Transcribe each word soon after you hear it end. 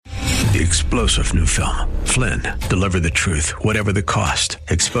The explosive new film, Flynn, deliver the truth, whatever the cost,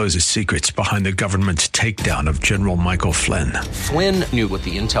 exposes secrets behind the government's takedown of General Michael Flynn. Flynn knew what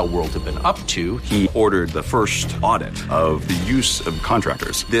the intel world had been up to. He ordered the first audit of the use of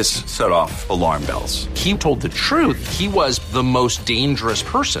contractors. This set off alarm bells. He told the truth. He was the most dangerous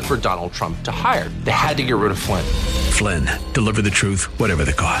person for Donald Trump to hire. They had to get rid of Flynn. Flynn, deliver the truth, whatever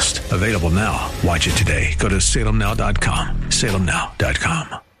the cost. Available now. Watch it today. Go to salemnow.com.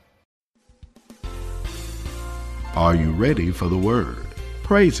 salemnow.com. Are you ready for the word?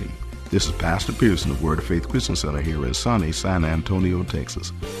 Praise Him. This is Pastor Pearson of Word of Faith Christian Center here in sunny San Antonio,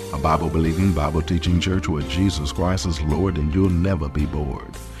 Texas, a Bible-believing, Bible-teaching church where Jesus Christ is Lord and you'll never be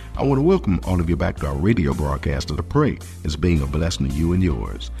bored. I want to welcome all of you back to our radio broadcast and to pray it's being a blessing to you and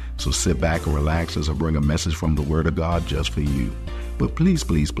yours. So sit back and relax as I bring a message from the Word of God just for you. But please,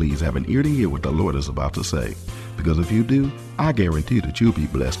 please, please have an ear to hear what the Lord is about to say, because if you do, I guarantee that you'll be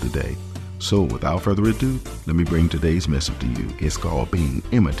blessed today. So without further ado, let me bring today's message to you. It's called Being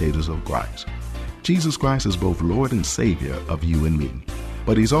Imitators of Christ. Jesus Christ is both Lord and Savior of you and me,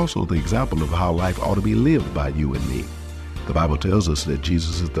 but He's also the example of how life ought to be lived by you and me. The Bible tells us that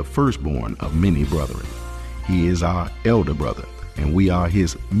Jesus is the firstborn of many brethren. He is our elder brother, and we are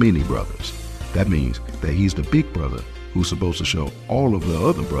His many brothers. That means that He's the big brother who's supposed to show all of the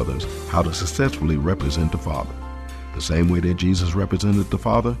other brothers how to successfully represent the Father. The same way that Jesus represented the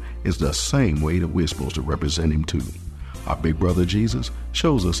Father is the same way that we're supposed to represent Him too. Our big brother Jesus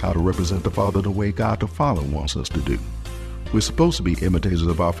shows us how to represent the Father the way God the Father wants us to do. We're supposed to be imitators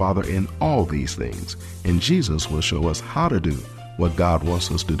of our Father in all these things, and Jesus will show us how to do what God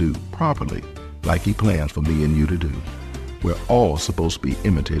wants us to do properly, like He plans for me and you to do. We're all supposed to be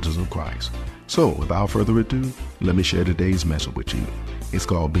imitators of Christ. So, without further ado, let me share today's message with you. It's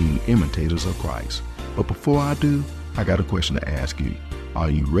called Being Imitators of Christ. But before I do, I got a question to ask you. Are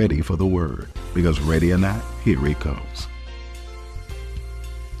you ready for the word? Because ready or not, here it comes.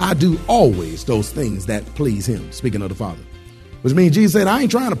 I do always those things that please Him, speaking of the Father. Which means Jesus said, I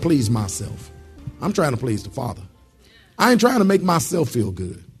ain't trying to please myself. I'm trying to please the Father. I ain't trying to make myself feel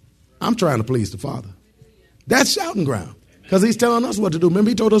good. I'm trying to please the Father. That's shouting ground, because He's telling us what to do. Remember,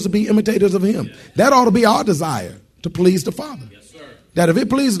 He told us to be imitators of Him. That ought to be our desire, to please the Father. That if it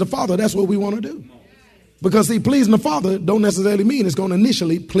pleases the Father, that's what we want to do. Because, see, pleasing the Father don't necessarily mean it's going to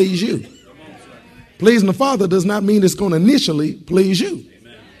initially please you. Pleasing the Father does not mean it's going to initially please you.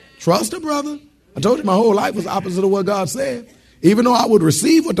 Trust it, brother. I told you my whole life was opposite of what God said. Even though I would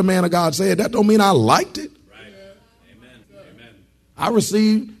receive what the man of God said, that don't mean I liked it. I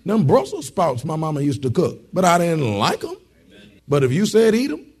received them Brussels sprouts my mama used to cook, but I didn't like them. But if you said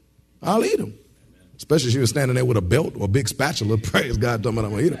eat them, I'll eat them. Especially if she was standing there with a belt or a big spatula. Praise God, talking about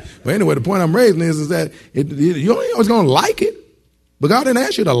I'm going to eat them. But anyway, the point I'm raising is that you ain't always going to like it. But God didn't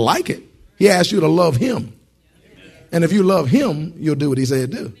ask you to like it. He asked you to love Him. And if you love Him, you'll do what He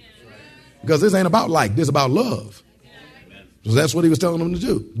said do. Because this ain't about like, this is about love. So that's what He was telling them to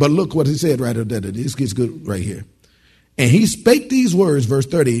do. But look what He said right there. This gets good right here. And He spake these words, verse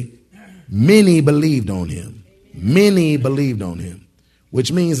 30, many believed on Him. Many believed on Him. Which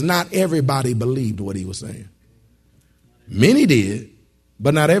means not everybody believed what He was saying. Many did,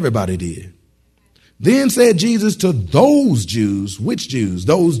 but not everybody did. Then said Jesus to those Jews, which Jews?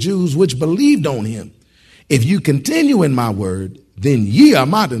 Those Jews which believed on Him. If you continue in my word, then ye are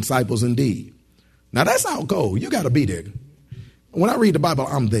my disciples indeed. Now that's out cold. You got to be there. When I read the Bible,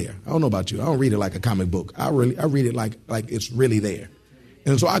 I'm there. I don't know about you. I don't read it like a comic book. I read it like it's really there.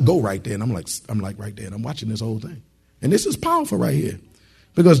 And so I go right there, and I'm like right there, and I'm watching this whole thing. And this is powerful right here.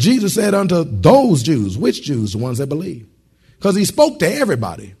 Because Jesus said unto those Jews, which Jews? The ones that believe. Because He spoke to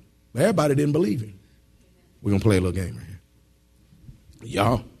everybody. But everybody didn't believe Him. We're going to play a little game right here.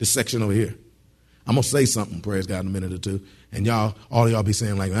 Y'all, this section over here. I'm going to say something, praise God, in a minute or two. And all of y'all be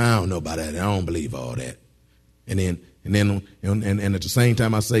saying like, I don't know about that. I don't believe all that. And at the same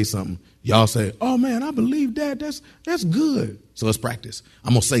time I say something, y'all say, oh man, I believe that. That's good. So let's practice.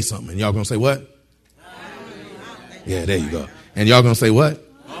 I'm going to say something. And y'all going to say what? Yeah, there you go. And y'all going to say what?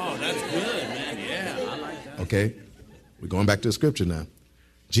 Oh, that's good, man. Yeah, I like that. Okay. We're going back to the scripture now.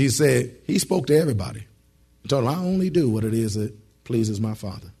 Jesus said He spoke to everybody. He told them, I only do what it is that pleases my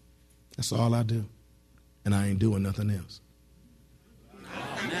Father. That's all I do. And I ain't doing nothing else.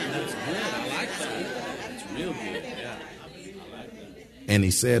 Oh, man, that's good. I like that. That's real good. Yeah. I like that. And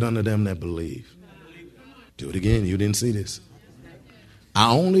He said unto them that believe. Do it again. You didn't see this.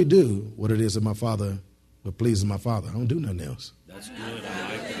 I only do what it is that my Father, what pleases my Father. I don't do nothing else. That's good. I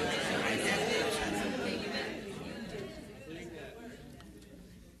like that.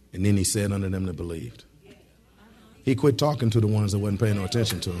 And then He said unto them that believed. He quit talking to the ones that wasn't paying no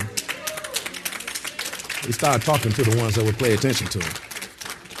attention to Him. He started talking to the ones that would pay attention to him.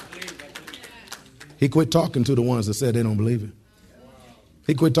 He quit talking to the ones that said they don't believe it.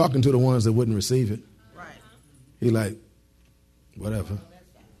 He quit talking to the ones that wouldn't receive it. He like, whatever.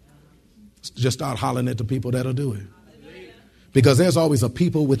 Just start hollering at the people that'll do it. Because there's always a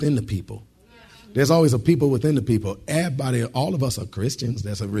people within the people. There's always a people within the people. Everybody, all of us are Christians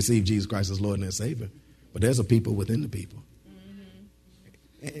that have received Jesus Christ as Lord and Savior. But there's a people within the people.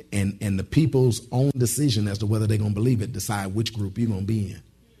 And the people's own decision as to whether they're going to believe it decide which group you're going to be in.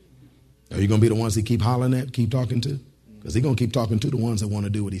 Are you going to be the ones he keep hollering at, keep talking to? Because he's going to keep talking to the ones that want to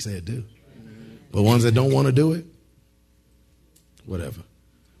do what he said do. But ones that don't want to do it, whatever.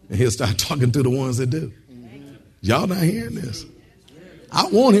 And he'll start talking to the ones that do. Y'all not hearing this? I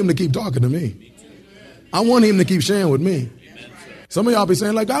want him to keep talking to me. I want him to keep sharing with me. Some of y'all be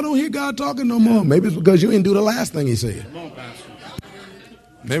saying, like, I don't hear God talking no more. Maybe it's because you didn't do the last thing he said.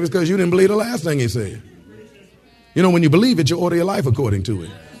 Maybe it's because you didn't believe the last thing he said. You know, when you believe it, you order your life according to it.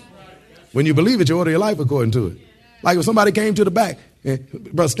 When you believe it, you order your life according to it. Like if somebody came to the back,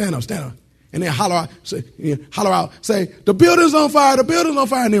 brother, stand up. And then holler out, say, the building's on fire,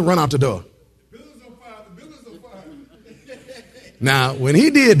 and then run out the door. The building's on fire. Now, when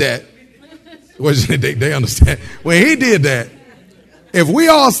he did that, they understand. When he did that, if we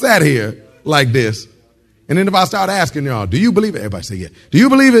all sat here like this, and then if I start asking y'all, do you believe it? Everybody say, yeah. Do you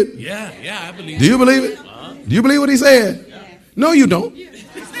believe it? Yeah, I believe it. Do you believe it? Do you believe what he said? Yeah. No, you don't.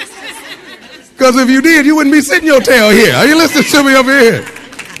 Because if you did, you wouldn't be sitting your tail here. Are you listening to me over here?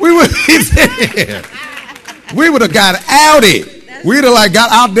 We wouldn't be sitting here. We would have got outed. We'd have like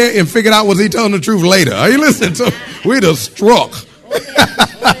got out there and figured out was he telling the truth later. Are you listening to me? We'd have struck.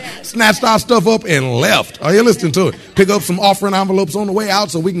 Snatched our stuff up and left. Are you listening to it? Pick up some offering envelopes on the way out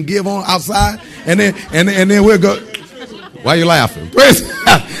so we can give on outside. And then we'll go. Why are you laughing?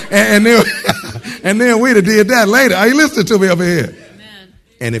 and then we'd have did that later. Are you listening to me over here?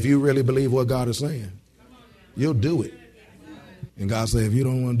 And if you really believe what God is saying, you'll do it. And God said, if you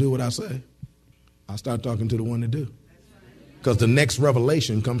don't want to do what I say, I'll start talking to the one that do. Because the next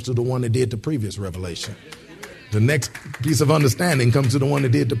revelation comes to the one that did the previous revelation. The next piece of understanding comes to the one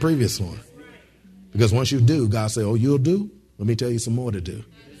that did the previous one. Because once you do, God said, oh, you'll do? Let me tell you some more to do.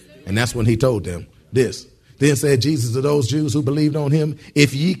 And that's when he told them this. Then said Jesus to those Jews who believed on him,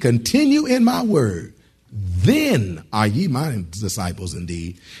 if ye continue in my word, then are ye my disciples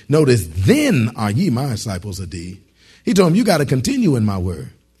indeed. Notice, then are ye my disciples indeed. He told him, you got to continue in my word.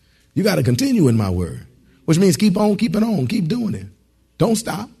 You got to continue in my word, which means keep on keeping on, keep doing it. Don't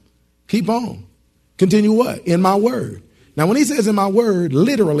stop. Keep on. Continue what? In my word. Now, when he says in my word,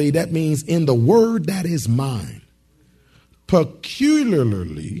 literally, that means in the word that is mine,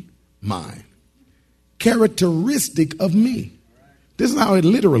 peculiarly mine, characteristic of me. This is how it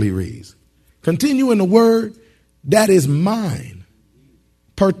literally reads. Continue in the word that is mine,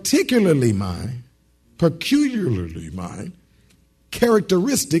 particularly mine, peculiarly mine,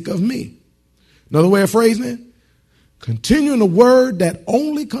 characteristic of me. Another way of phrasing it, continue in the word that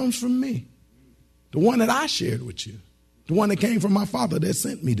only comes from me, the one that I shared with you, the one that came from my Father that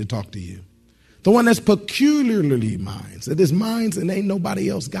sent me to talk to you, the one that's peculiarly mine. So this mine and ain't nobody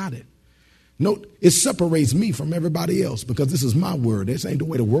else got it. Note, it separates me from everybody else because this is my word. This ain't the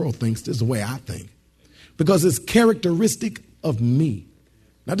way the world thinks. This is the way I think. Because it's characteristic of me.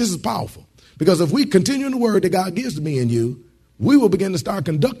 Now, this is powerful. Because if we continue in the word that God gives to me and you, we will begin to start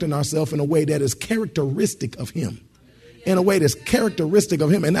conducting ourselves in a way that is characteristic of him. In a way that's characteristic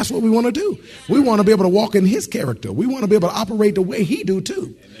of him. And that's what we want to do. We want to be able to walk in his character. We want to be able to operate the way he do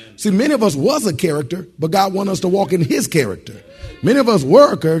too. Amen. See, many of us was a character, but God wants us to walk in his character. Many of us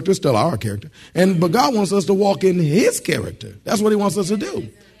were a character, still are a character. But God wants us to walk in his character. That's what he wants us to do.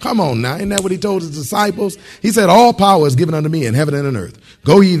 Come on now. Isn't that what he told his disciples? He said, all power is given unto me in heaven and in earth.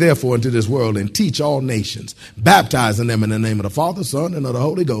 Go ye therefore into this world and teach all nations, baptizing them in the name of the Father, Son, and of the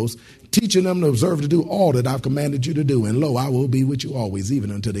Holy Ghost, teaching them to observe to do all that I've commanded you to do. And lo, I will be with you always,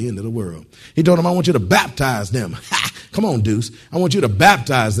 even unto the end of the world. He told them, I want you to baptize them. Come on, Deuce. I want you to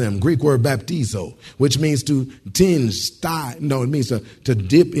baptize them. Greek word baptizo, which means to tinge, it means to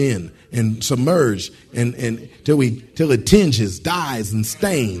dip in and submerge and till it tinges, dyes, and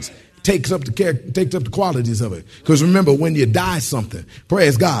stains. Takes up the qualities of it. Because remember, when you dye something,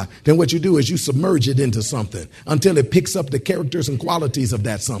 praise God, then what you do is you submerge it into something until it picks up the characters and qualities of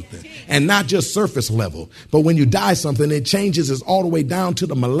that something. And not just surface level. But when you dye something, it changes it all the way down to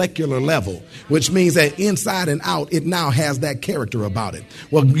the molecular level, which means that inside and out, it now has that character about it.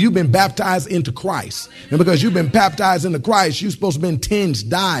 Well, you've been baptized into Christ. And because you've been baptized into Christ, you're supposed to have been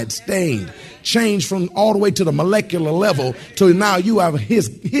tinged, dyed, stained, changed from all the way to the molecular level to now you have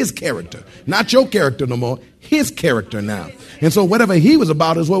his character. Not your character no more, his character now. And so whatever he was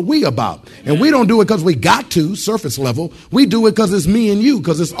about is what we about. And we don't do it because we got to, surface level. We do it because it's me and you,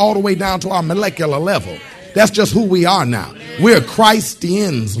 because it's all the way down to our molecular level. That's just who we are now. We're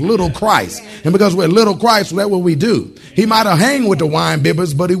Christians, little Christ. And because we're little Christ, that's what we do. He might have hung with the wine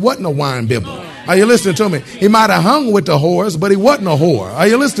bibbers, but he wasn't a wine bibber. Are you listening to me? He might have hung with the whores, but he wasn't a whore. Are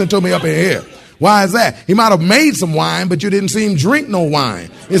you listening to me up in here? Why is that? He might have made some wine, but you didn't see him drink no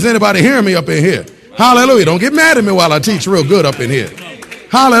wine. Is anybody hearing me up in here? Hallelujah. Don't get mad at me while I teach real good up in here.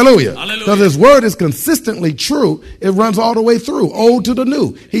 Hallelujah. Because his word is consistently true. It runs all the way through, old to the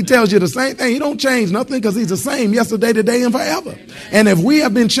new. He tells you the same thing. He don't change nothing because he's the same yesterday, today, and forever. And if we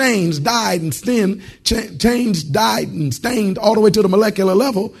have been changed, died, and stained all the way to the molecular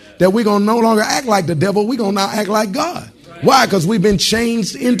level, that we're going to no longer act like the devil. We're going to now act like God. Why? Because we've been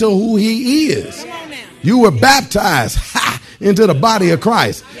changed into who he is. You were baptized into the body of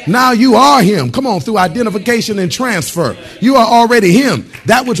Christ. Now you are him. Come on, through identification and transfer. You are already him.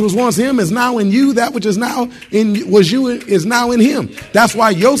 That which was once him is now in you. That which is now was you is now in him. That's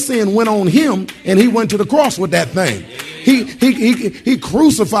why your sin went on him and he went to the cross with that thing. He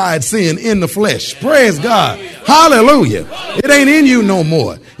crucified sin in the flesh. Praise God. Hallelujah. It ain't in you no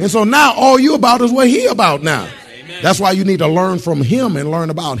more. And so now all you about is what he about now. That's why you need to learn from him and learn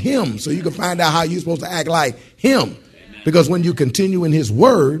about him so you can find out how you're supposed to act like him. Because when you continue in his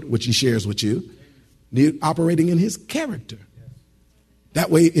word, which he shares with you, you're operating in his character. That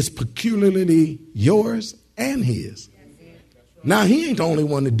way it's peculiarly yours and his. Now he ain't the only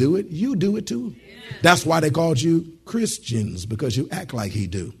one to do it. You do it too. That's why they called you Christians, because you act like he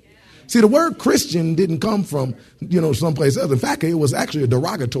do. See, the word Christian didn't come from, someplace else. In fact, it was actually a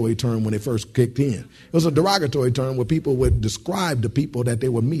derogatory term when it first kicked in. It was a derogatory term where people would describe the people that they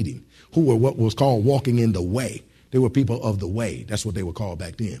were meeting, who were what was called walking in the way. They were people of the way. That's what they were called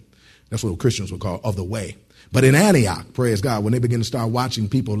back then. That's what Christians were called, of the way. But in Antioch, praise God, when they began to start watching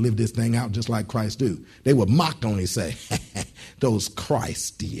people live this thing out just like Christ do, they were mocked only say, those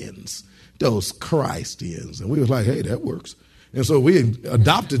Christians. And we was like, hey, that works. And so we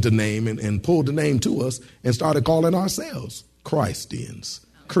adopted the name and pulled the name to us and started calling ourselves Christians,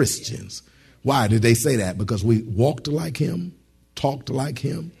 Christians. Why did they say that? Because we walked like him, talked like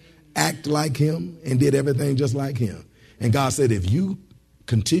him, act like him, and did everything just like him. And God said, if you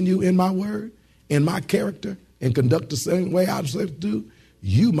continue in my word, in my character, and conduct the same way I'm supposed to do,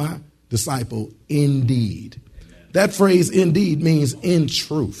 you my disciple indeed. That phrase indeed means in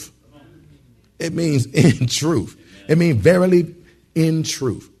truth. It means in truth. It means verily in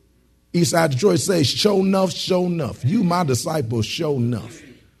truth. Eastside Detroit says, show enough. You my disciple, show enough.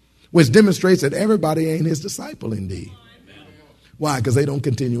 Which demonstrates that everybody ain't his disciple indeed. Why? Because they don't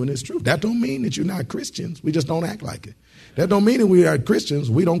continue in his truth. That don't mean that you're not Christians. We just don't act like it. That don't mean that we are Christians.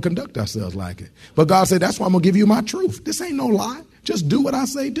 We don't conduct ourselves like it. But God said, that's why I'm going to give you my truth. This ain't no lie. Just do what I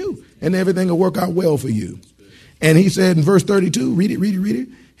say do. And everything will work out well for you. And he said in verse 32, read it.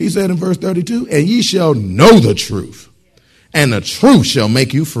 He said in verse 32, and ye shall know the truth, and the truth shall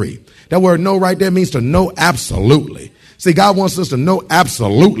make you free. That word know right there means to know absolutely. See, God wants us to know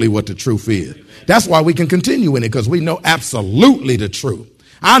absolutely what the truth is. That's why we can continue in it, because we know absolutely the truth.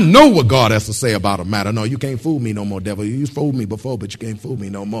 I know what God has to say about a matter. No, you can't fool me no more, devil. You fooled me before, but you can't fool me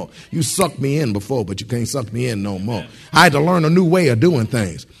no more. You sucked me in before, but you can't suck me in no more. I had to learn a new way of doing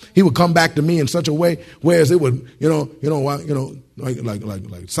things. He would come back to me in such a way, whereas it would,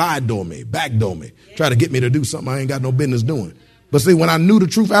 like side door me, back door me, try to get me to do something I ain't got no business doing. But see, when I knew the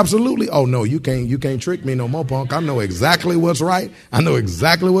truth absolutely, oh no, you can't trick me no more, punk. I know exactly what's right. I know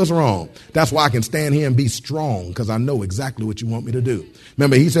exactly what's wrong. That's why I can stand here and be strong, because I know exactly what you want me to do.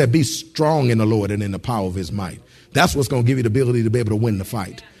 Remember, he said, be strong in the Lord and in the power of his might. That's what's going to give you the ability to be able to win the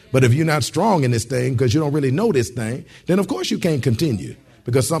fight. But if you're not strong in this thing, because you don't really know this thing, then of course you can't continue,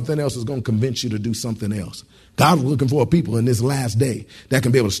 because something else is going to convince you to do something else. God's looking for people in this last day that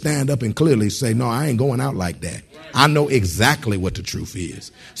can be able to stand up and clearly say, no, I ain't going out like that. I know exactly what the truth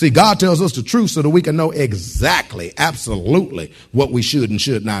is. See, God tells us the truth so that we can know exactly, absolutely what we should and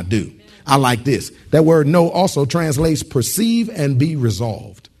should not do. I like this. That word know also translates perceive and be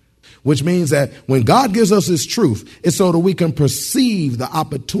resolved, which means that when God gives us his truth, it's so that we can perceive the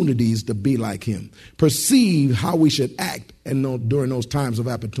opportunities to be like him, perceive how we should act and know during those times of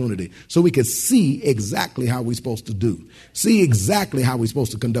opportunity, so we can see exactly how we're supposed to do, see exactly how we're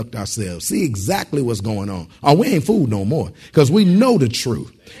supposed to conduct ourselves, see exactly what's going on. Oh, we ain't fooled no more, because we know the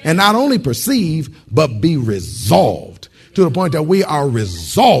truth. And not only perceive, but be resolved. to the point that we are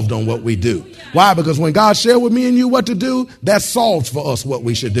resolved on what we do. Why? Because when God shared with me and you what to do, that solves for us what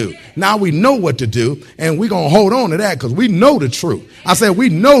we should do. Now we know what to do, and we're going to hold on to that because we know the truth. I said we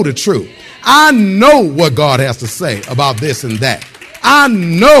know the truth. I know what God has to say about this and that. I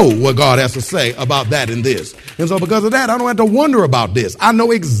know what God has to say about that and this. And so because of that, I don't have to wonder about this. I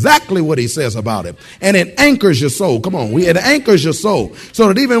know exactly what he says about it. And it anchors your soul. Come on. It anchors your soul so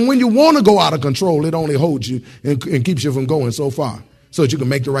that even when you want to go out of control, it only holds you and keeps you from going so far so that you can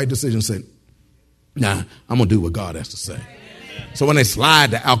make the right decision. Say, nah, I'm going to do what God has to say. So when they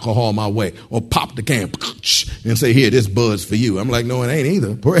slide the alcohol my way or pop the can and say, here, this bud's for you. I'm like, no, it ain't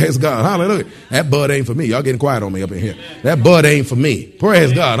either. Praise God. Hallelujah. That bud ain't for me. Y'all getting quiet on me up in here. That bud ain't for me.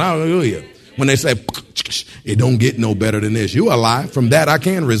 Praise God. Hallelujah. When they say, it don't get no better than this. You a lie. From that, I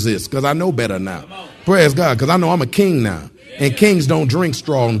can resist because I know better now. Praise God. Because I know I'm a king now. And kings don't drink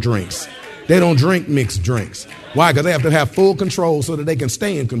strong drinks. They don't drink mixed drinks. Why? Because they have to have full control so that they can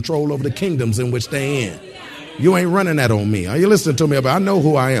stay in control over the kingdoms in which they're in. You ain't running that on me. Are you listening to me? I know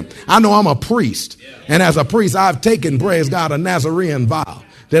who I am. I know I'm a priest. And as a priest, I've taken, praise God, a Nazarene vow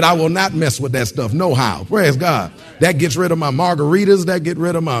that I will not mess with that stuff. No how. Praise God. That gets rid of my margaritas. That get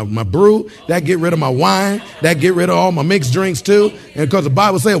rid of my brew. That get rid of my wine. That get rid of all my mixed drinks too. And because the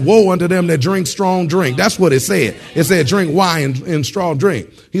Bible said, woe unto them that drink strong drink. That's what it said. It said drink wine and strong drink.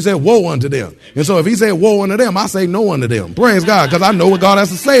 He said, woe unto them. And so if he said woe unto them, I say no unto them. Praise God. Because I know what God has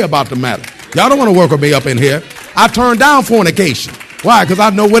to say about the matter. Y'all don't want to work with me up in here. I turned down fornication. Why? Because I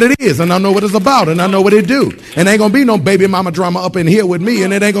know what it is, and I know what it's about, and I know what it do. And ain't going to be no baby mama drama up in here with me,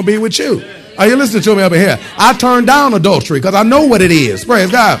 and it ain't going to be with you. Are you listening to me up in here? I turned down adultery because I know what it is. Praise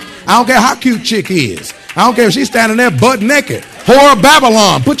God. I don't care how cute chick is. I don't care if she's standing there butt naked. Whore of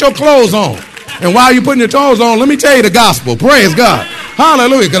Babylon, put your clothes on. And while you're putting your clothes on, let me tell you the gospel. Praise God.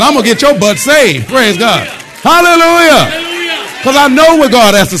 Hallelujah. Because I'm going to get your butt saved. Praise God. Hallelujah. Because I know what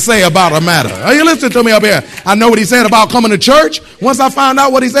God has to say about a matter. Are you listening to me up here? I know what he said about coming to church. Once I find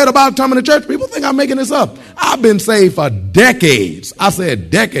out what he said about coming to church, people think I'm making this up. I've been saved for decades. I said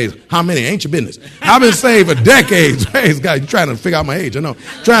decades. How many? Ain't your business. I've been saved for decades. Praise God. You're trying to figure out my age. I know.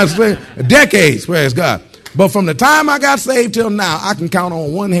 Trying to say decades. Praise God. But from the time I got saved till now, I can count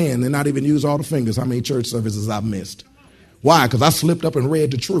on one hand and not even use all the fingers how many church services I've missed. Why? Because I slipped up and read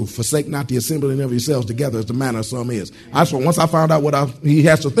the truth. Forsake not the assembling of yourselves together as the manner of some is. Once I found out what he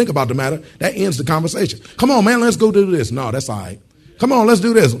has to think about the matter, that ends the conversation. Come on, man, let's go do this. No, that's all right. Come on, let's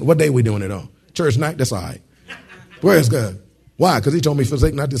do this. What day we doing it on? Church night? That's all right. Praise God. Why? Because he told me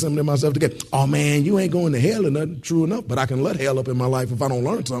forsake not the assembling of myself together. Oh, man, you ain't going to hell or nothing. True enough, but I can let hell up in my life if I don't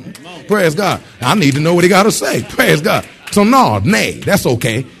learn something. Praise God. I need to know what he got to say. Praise God. So, nay, that's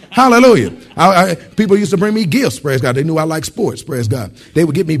okay. Hallelujah. People used to bring me gifts, praise God. They knew I liked sports, praise God. They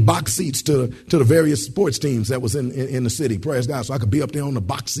would get me box seats to the various sports teams that was in the city, praise God. So I could be up there on the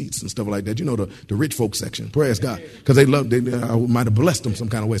box seats and stuff like that. You know, the rich folk section, praise God. Because I might have blessed them some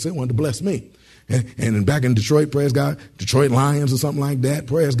kind of way. So they wanted to bless me. And back in Detroit, praise God, Detroit Lions or something like that,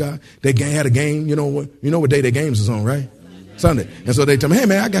 praise God. They had a game, you know what day their games is on, right? Sunday. And so they tell me, hey,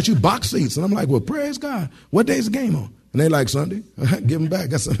 man, I got you box seats. And I'm like, well, praise God. What day is the game on? And they like Sunday. Give them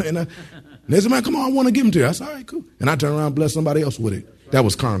back. And they said, man, come on, I want to give them to you. I said, all right, cool. And I turn around and bless somebody else with it. That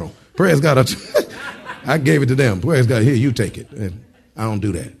was carnal. Praise God. I gave it to them. Praise God. Here, you take it. And I don't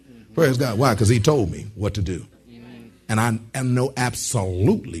do that. Praise God. Why? Because he told me what to do. And I know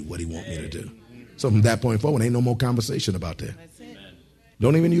absolutely what he wants me to do. So from that point forward, ain't no more conversation about that.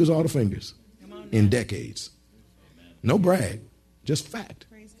 Don't even use all the fingers in decades. No brag, just fact.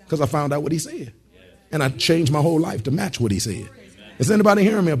 Because I found out what he said. And I changed my whole life to match what he said. Is anybody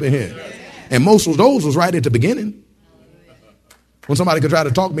hearing me up in here? And most of those was right at the beginning. When somebody could try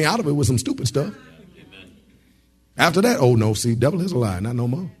to talk me out of it with some stupid stuff. After that, oh no, see, devil is a lie, not no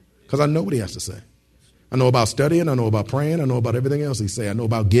more. Because I know what he has to say. I know about studying, I know about praying, I know about everything else he say. I know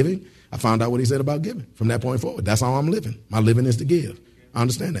about giving. I found out what he said about giving. From that point forward, that's how I'm living. My living is to give. I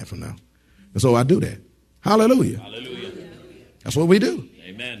understand that from now. And so I do that. Hallelujah. Hallelujah. That's what we do.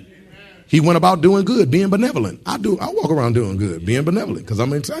 Amen. He went about doing good, being benevolent. I walk around doing good, being benevolent, because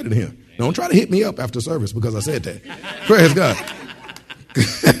I'm excited to him. Don't try to hit me up after service because I said that. Praise God.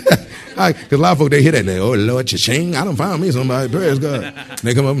 Because a lot of folks, they hear that and they, oh, Lord, cha-ching, I done found me somebody. Praise God.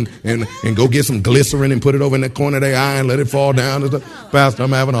 They come up and go get some glycerin and put it over in the corner of their eye and let it fall down. And stuff. Pastor,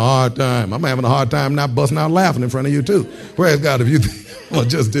 I'm having a hard time. I'm having a hard time not busting out laughing in front of you too. Praise God. If you well,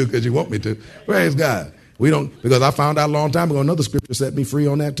 just do because you want me to. Praise God. Because I found out a long time ago, another scripture set me free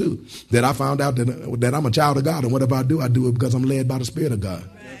on that too. That I found out that I'm a child of God, and whatever I do it because I'm led by the Spirit of God.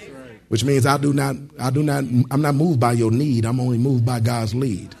 That's right. Which means I'm not moved by your need. I'm only moved by God's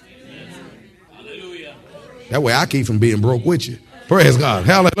lead. Hallelujah. That way I keep from being broke with you. Praise God.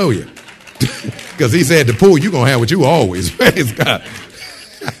 Hallelujah. Because he said the poor, you're going to have what you always. Praise God.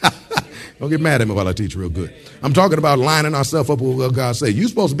 Don't get mad at me while I teach real good. I'm talking about lining ourselves up with what God says. You're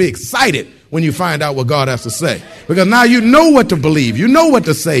supposed to be excited when you find out what God has to say. Because now you know what to believe. You know what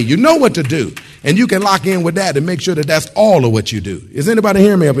to say. You know what to do. And you can lock in with that and make sure that that's all of what you do. Is anybody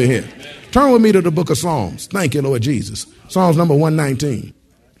hearing me up in here? Turn with me to the book of Psalms. Thank you, Lord Jesus. Psalms number 119.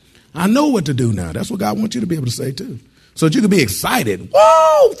 I know what to do now. That's what God wants you to be able to say too. So that you can be excited.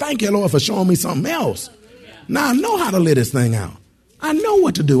 Whoa, thank you, Lord, for showing me something else. Now I know how to live this thing out. I know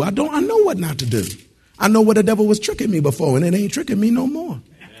what to do. I know what not to do. I know what the devil was tricking me before, and it ain't tricking me no more.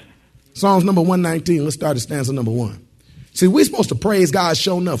 Psalms number 119. Let's start at stanza number 1. See, we're supposed to praise God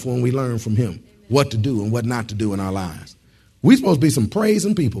sure enough when we learn from him what to do and what not to do in our lives. We're supposed to be some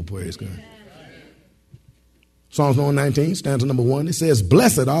praising people, praise God. Psalms 119, stanza number 1. It says,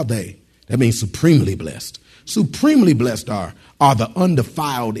 blessed are they. That means supremely blessed. Supremely blessed are the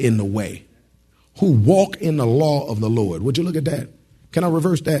undefiled in the way, who walk in the law of the Lord. Would you look at that? Can I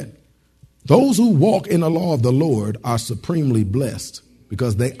reverse that? Those who walk in the law of the Lord are supremely blessed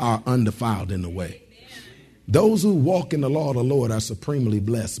because they are undefiled in the way. Those who walk in the law of the Lord are supremely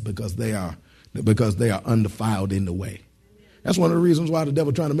blessed because they are undefiled in the way. That's one of the reasons why the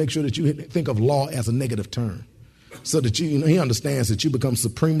devil trying to make sure that you think of law as a negative term, so that he understands that you become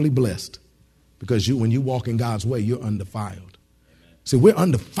supremely blessed because when you walk in God's way, you're undefiled. See, we're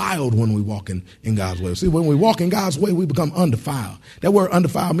undefiled when we walk in God's way. See, when we walk in God's way, we become undefiled. That word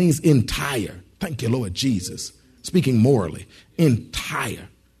undefiled means entire. Thank you, Lord Jesus. Speaking morally, entire.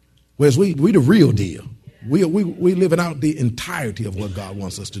 Whereas we the real deal. We living out the entirety of what God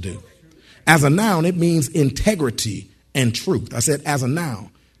wants us to do. As a noun, it means integrity and truth. I said as a noun,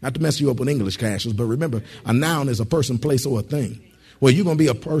 not to mess you up with English classes, but remember, a noun is a person, place, or a thing. Well, you're going to be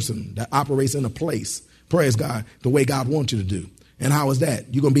a person that operates in a place, praise God, the way God wants you to do. And how is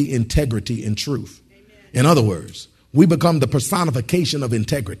that? You're going to be integrity and truth. In other words, we become the personification of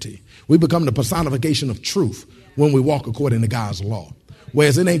integrity. We become the personification of truth when we walk according to God's law.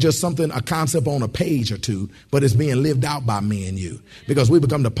 Whereas it ain't just something, a concept on a page or two, but it's being lived out by me and you because we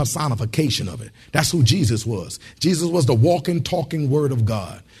become the personification of it. That's who Jesus was. Jesus was the walking, talking word of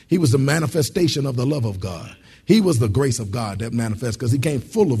God. He was the manifestation of the love of God. He was the grace of God that manifests because he came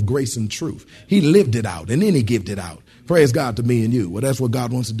full of grace and truth. He lived it out and then he gave it out. Praise God to me and you. Well, that's what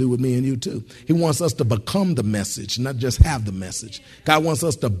God wants to do with me and you too. He wants us to become the message, not just have the message. God wants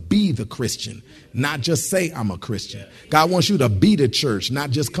us to be the Christian, not just say I'm a Christian. God wants you to be the church, not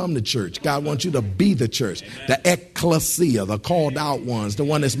just come to church. God wants you to be the church, the ecclesia, the called out ones, the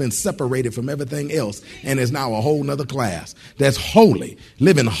one that's been separated from everything else and is now a whole nother class that's holy,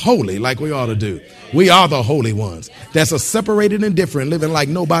 living holy like we ought to do. We are the holy ones that's a separated and different, living like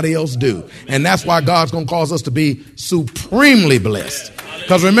nobody else do. And that's why God's going to cause us to be supremely blessed.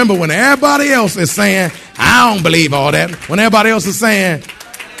 Because remember, when everybody else is saying, I don't believe all that. When everybody else is saying,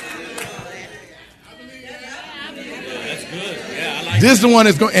 this the one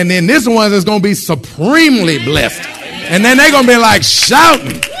is going, and then this one is going to be supremely blessed. And then they're going to be like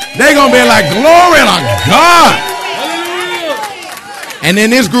shouting. They're going to be like, glory to God. And then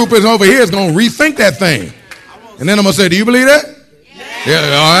this group is over here is going to rethink that thing. And then I'm going to say, do you believe that?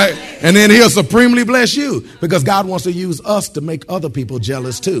 Yeah, all right. And then he'll supremely bless you because God wants to use us to make other people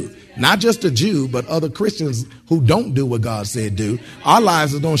jealous too. Not just a Jew, but other Christians who don't do what God said do. Our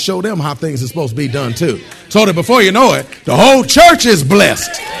lives is going to show them how things are supposed to be done too. So that before you know it, the whole church is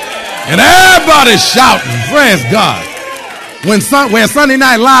blessed. And everybody's shouting, praise God. When Sunday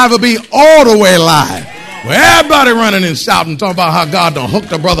Night Live will be all the way live. Where everybody running and shouting, talking about how God done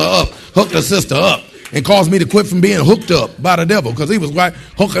hooked a brother up, hooked a sister up. And caused me to quit from being hooked up by the devil because he was like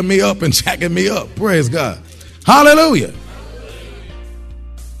hooking me up and jacking me up. Praise God. Hallelujah.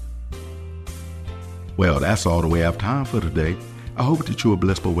 Well, that's all the way I have time for today. I hope that you were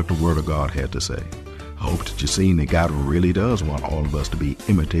blessed by what the Word of God had to say. I hope that you've seen that God really does want all of us to be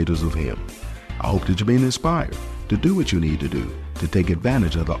imitators of Him. I hope that you've been inspired to do what you need to do to take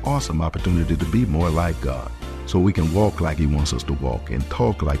advantage of the awesome opportunity to be more like God so we can walk like He wants us to walk and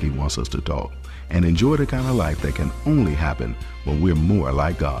talk like He wants us to talk. And enjoy the kind of life that can only happen when we're more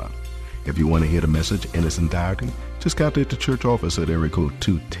like God. If you want to hear the message in its entirety, just contact the church office at area code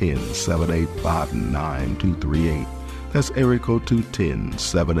 210-785-9238. That's area code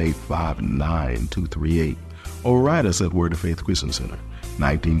 210-785-9238. Or write us at Word of Faith Christian Center,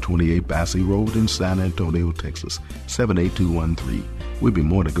 1928 Basse Road in San Antonio, Texas, 78213. we'd be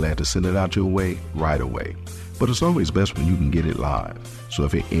more than glad to send it out your way right away. But it's always best when you can get it live. So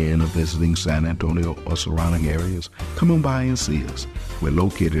if you're in or visiting San Antonio or surrounding areas, come on by and see us. We're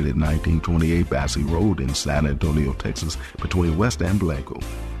located at 1928 Bassey Road in San Antonio, Texas, between West and Blanco.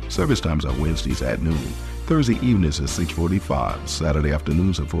 Service times are Wednesdays at noon, Thursday evenings at 6:45, Saturday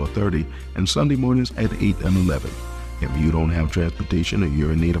afternoons at 4:30, and Sunday mornings at 8 and 11. If you don't have transportation or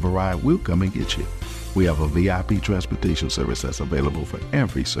you're in need of a ride, we'll come and get you. We have a VIP transportation service that's available for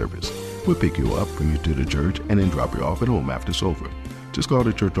every service. We'll pick you up, bring you to the church, and then drop you off at home after it's over. Just call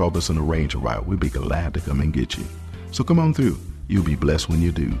the church office and arrange a ride. We'll be glad to come and get you. So come on through. You'll be blessed when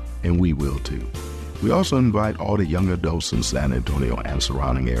you do, and we will too. We also invite all the young adults in San Antonio and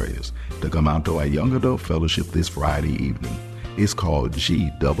surrounding areas to come out to our Young Adult Fellowship this Friday evening. It's called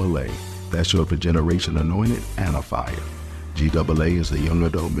GAA. That's short for Generation Anointed and a Fire. GAA is a young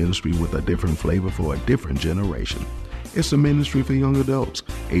adult ministry with a different flavor for a different generation. It's a ministry for young adults,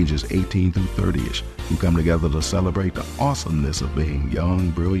 ages 18 through 30-ish, who come together to celebrate the awesomeness of being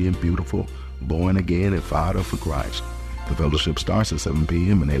young, brilliant, beautiful, born again, and fired up for Christ. The fellowship starts at 7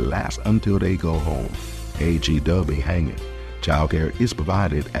 p.m. and they last until they go home. AGW be hanging. Childcare is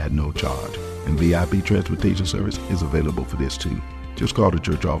provided at no charge, and VIP transportation service is available for this too. Just call the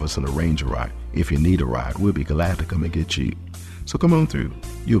church office and arrange a ride. If you need a ride, we'll be glad to come and get you. So come on through.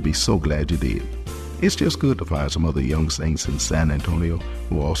 You'll be so glad you did. It's just good to find some other young saints in San Antonio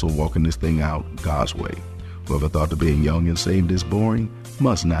who are also walking this thing out God's way. Whoever thought that being young and saved is boring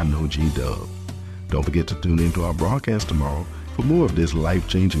must not know G-Dub. Don't forget to tune into our broadcast tomorrow for more of this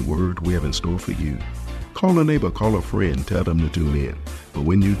life-changing word we have in store for you. Call a neighbor, call a friend, tell them to tune in. But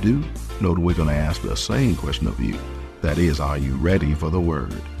when you do, know that we're going to ask the same question of you. That is, are you ready for the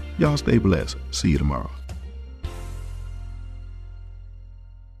word? Y'all stay blessed. See you tomorrow.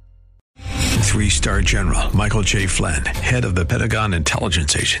 3-star General Michael J. Flynn, head of the Pentagon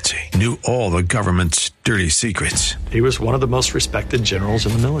Intelligence Agency, knew all the government's dirty secrets. He was one of the most respected generals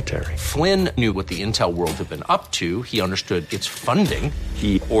in the military. Flynn knew what the intel world had been up to. He understood its funding.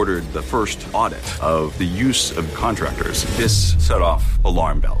 He ordered the first audit of the use of contractors. This set off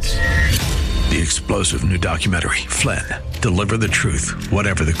alarm bells. The explosive new documentary, Flynn, Deliver the Truth,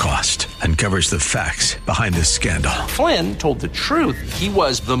 Whatever the Cost, uncovers the facts behind this scandal. Flynn told the truth. He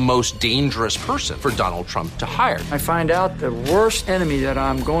was the most dangerous person for Donald Trump to hire. I find out the worst enemy that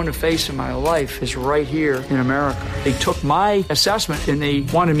I'm going to face in my life is right here in America. They took my assessment and they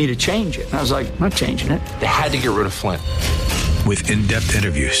wanted me to change it. And I was like, I'm not changing it. They had to get rid of Flynn. With in-depth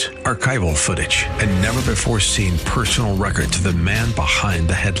interviews, archival footage, and never-before-seen personal records of the man behind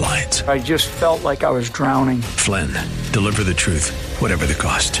the headlines. I just felt like I was drowning. Flynn, Deliver the Truth, Whatever the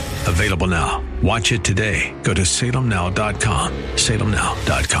Cost. Available now. Watch it today. Go to salemnow.com.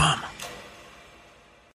 salemnow.com.